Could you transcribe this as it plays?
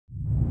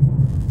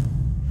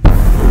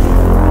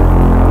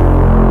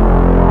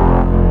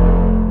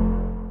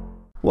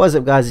What's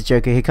up guys, it's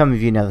Joker here, coming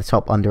with you another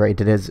top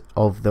underrated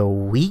of the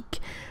week.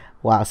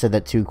 Wow, I said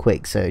that too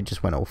quick, so it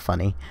just went all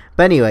funny.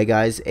 But anyway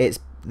guys, it's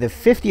the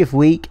 50th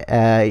week.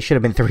 It should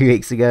have been 3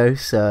 weeks ago,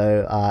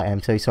 so I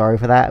am so sorry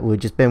for that. We've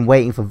just been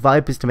waiting for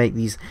Vipers to make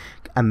these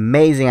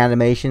amazing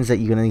animations that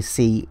you're going to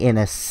see in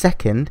a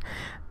second.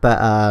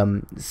 But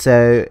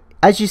so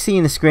as you see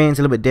in the screen, it's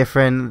a little bit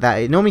different. That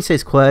it normally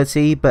says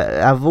QWERTY, but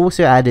I've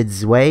also added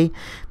Zwei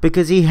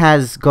because he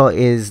has got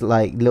his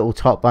like little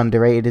top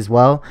underrated as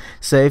well.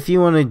 So if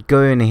you want to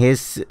go in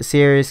his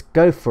series,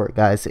 go for it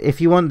guys. If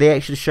you want the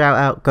extra shout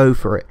out, go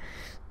for it.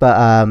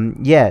 But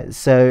yeah,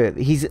 so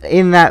he's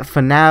in that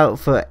for now,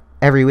 for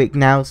every week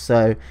now,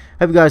 so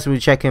hope you guys will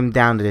check him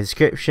down in the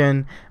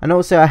description. And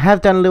also I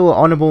have done a little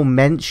honorable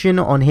mention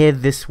on here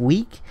this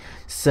week,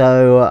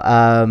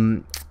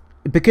 so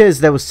because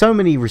there were so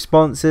many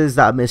responses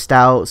that I missed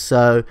out.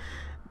 So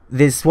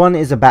this one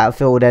is a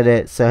Battlefield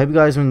edit, so I hope you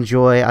guys will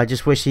enjoy. I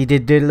just wish he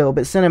did do a little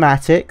bit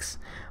cinematics,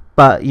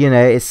 but you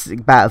know, it's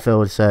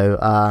Battlefield, so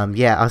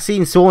yeah, I've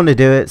seen Sauna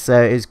do it,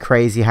 so it's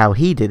crazy how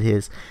he did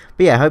his.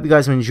 But yeah, I hope you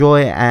guys will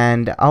enjoy,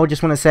 and I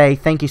just want to say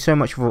thank you so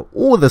much for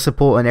all the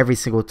support on every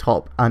single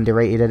top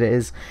underrated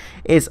edit.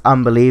 It's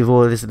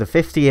unbelievable. This is the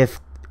 50th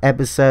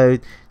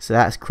episode, so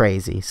that's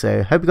crazy.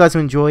 So hope you guys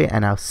will enjoy,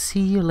 and I'll see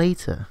you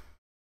later.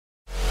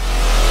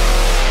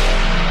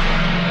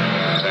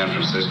 San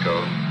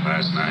Francisco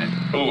last night.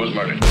 Who was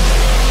murdered?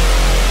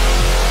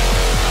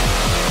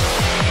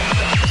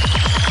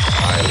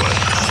 I was.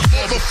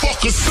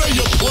 Motherfucker, say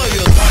you're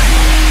playing.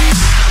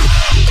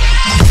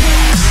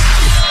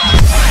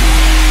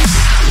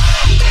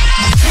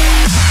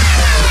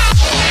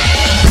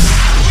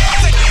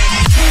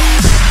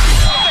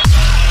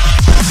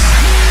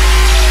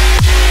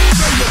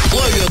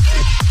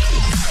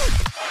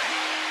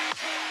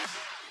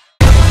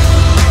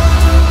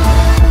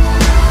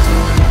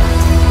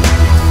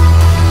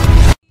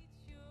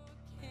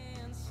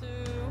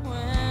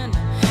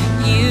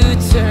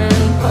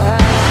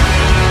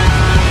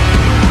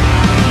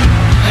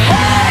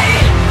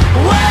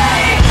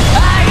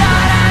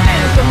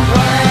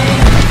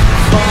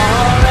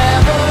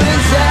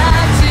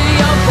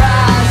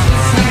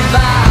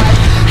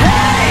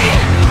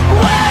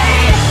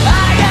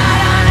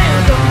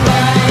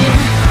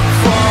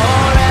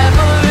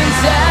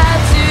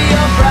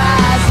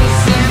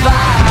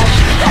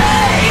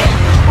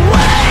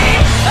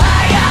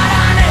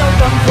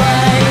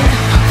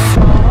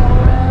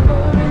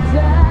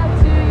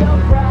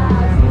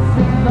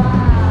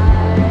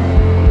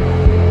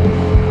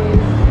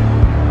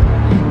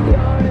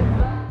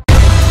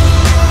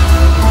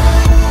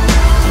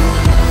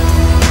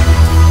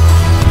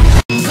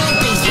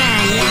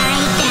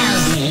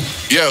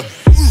 Yeah,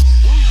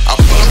 I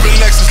pull up in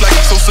Lexus like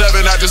it's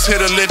 07. I just hit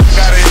a lick,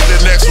 gotta hit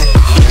the next one.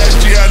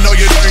 SG, I know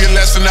you're doing your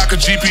lesson. I can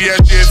GPS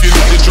you if you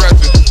need to dress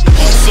it.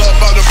 What's up,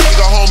 I'm the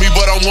bigger homie,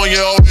 but I'm 1 year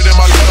older than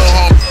my little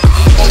homie.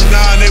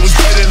 09, they was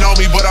bidding on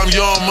me, but I'm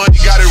young, money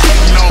got it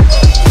written on.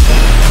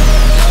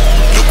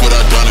 Look what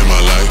I done in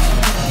my life.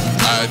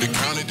 I had to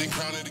count it, then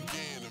count it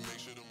again to make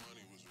sure the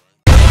money was right.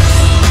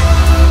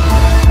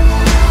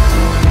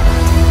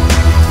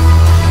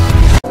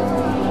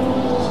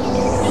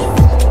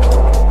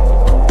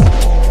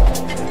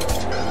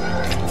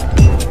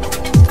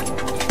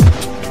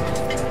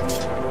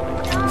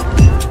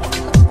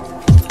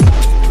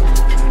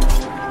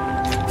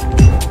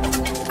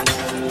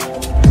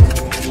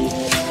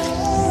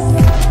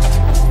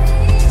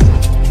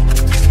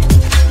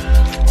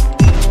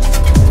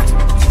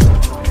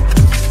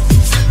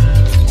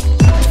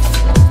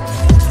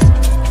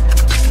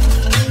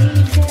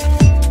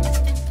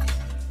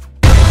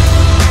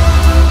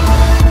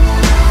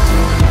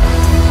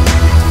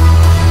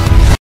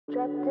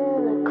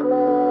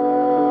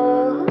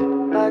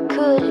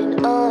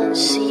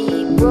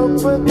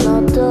 Broke but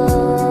not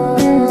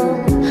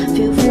done.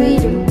 Feel free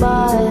to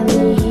buy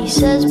me. He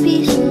says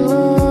peace and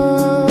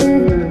love.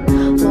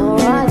 More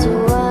rides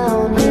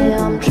around here.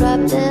 I'm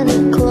trapped in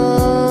a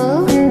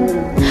club.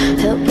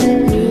 Help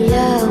get me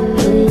out,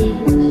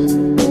 please.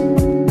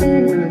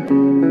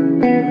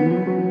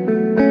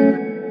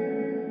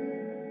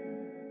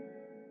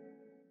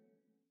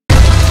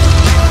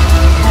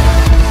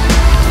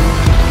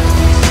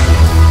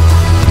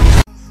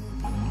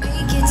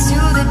 Make it to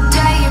the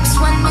day. I'm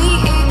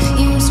 28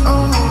 years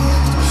old.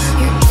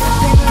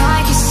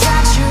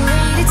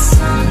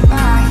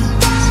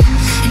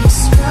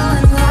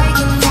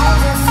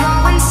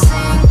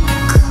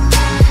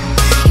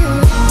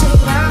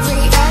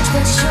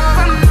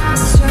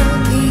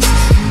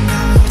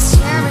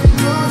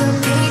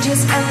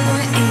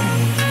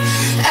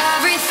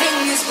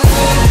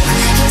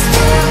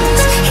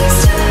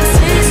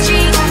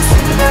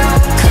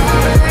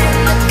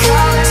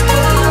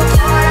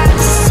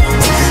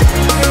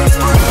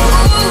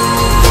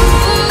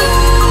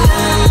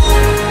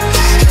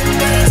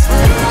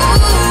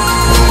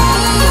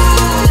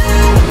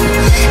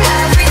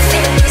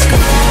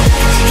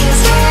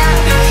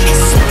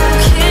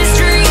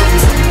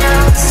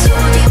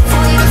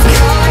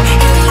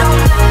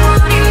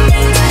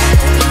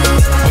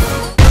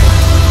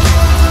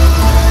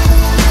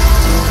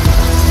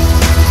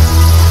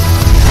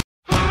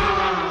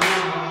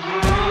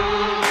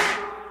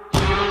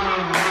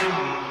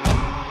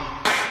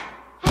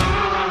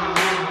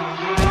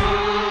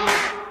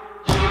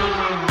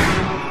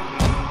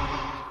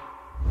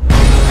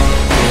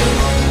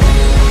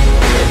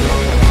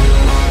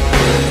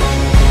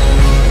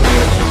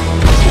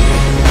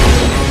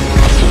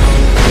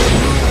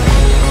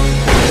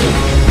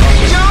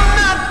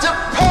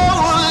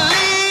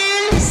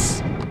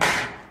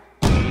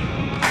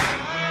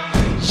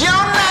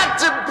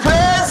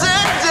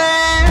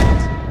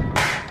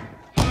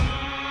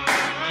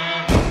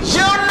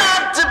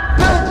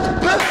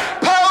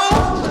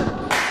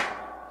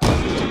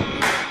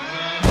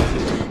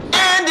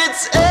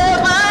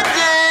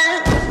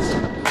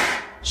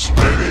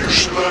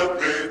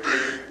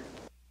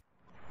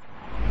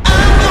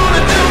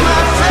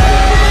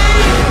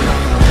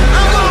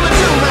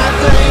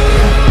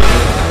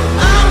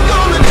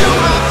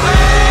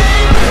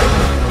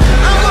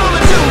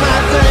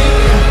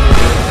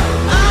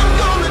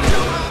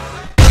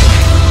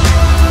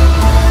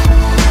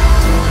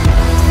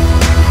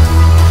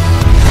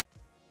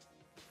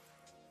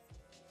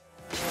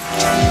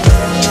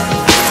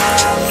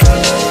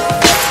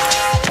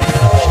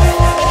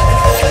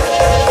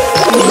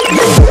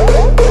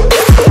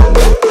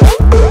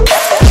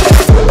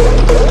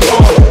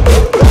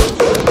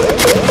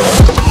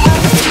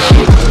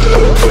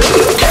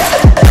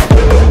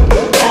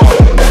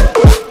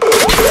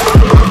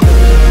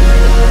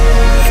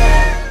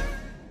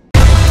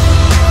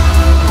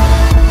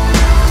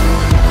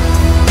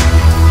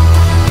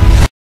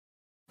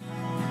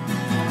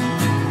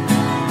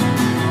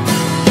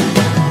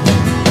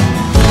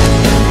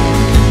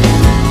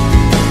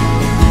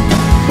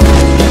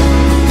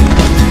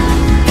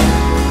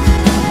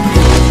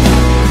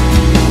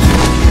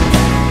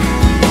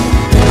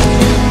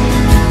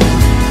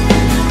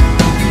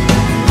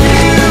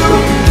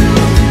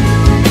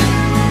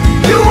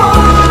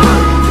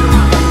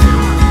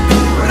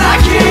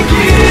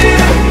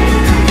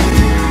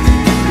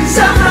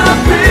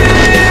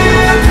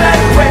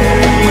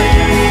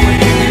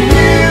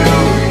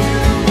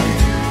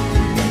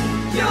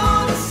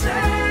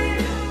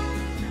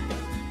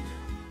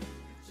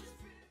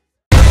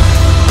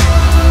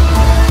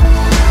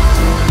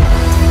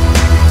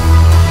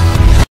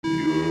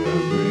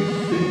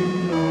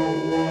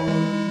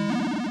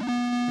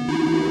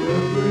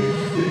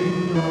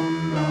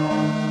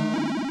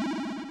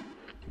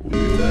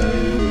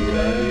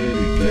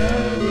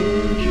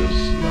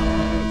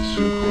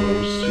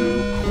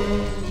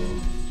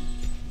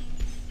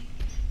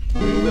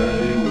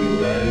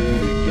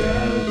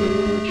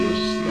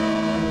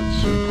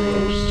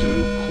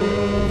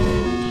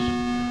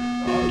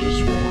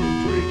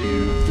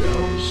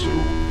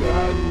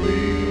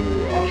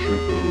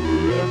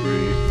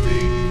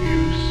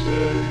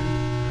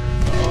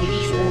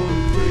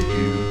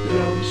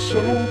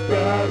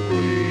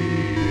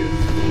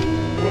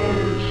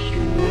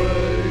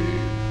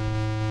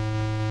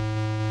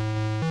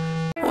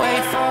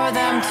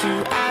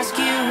 you out.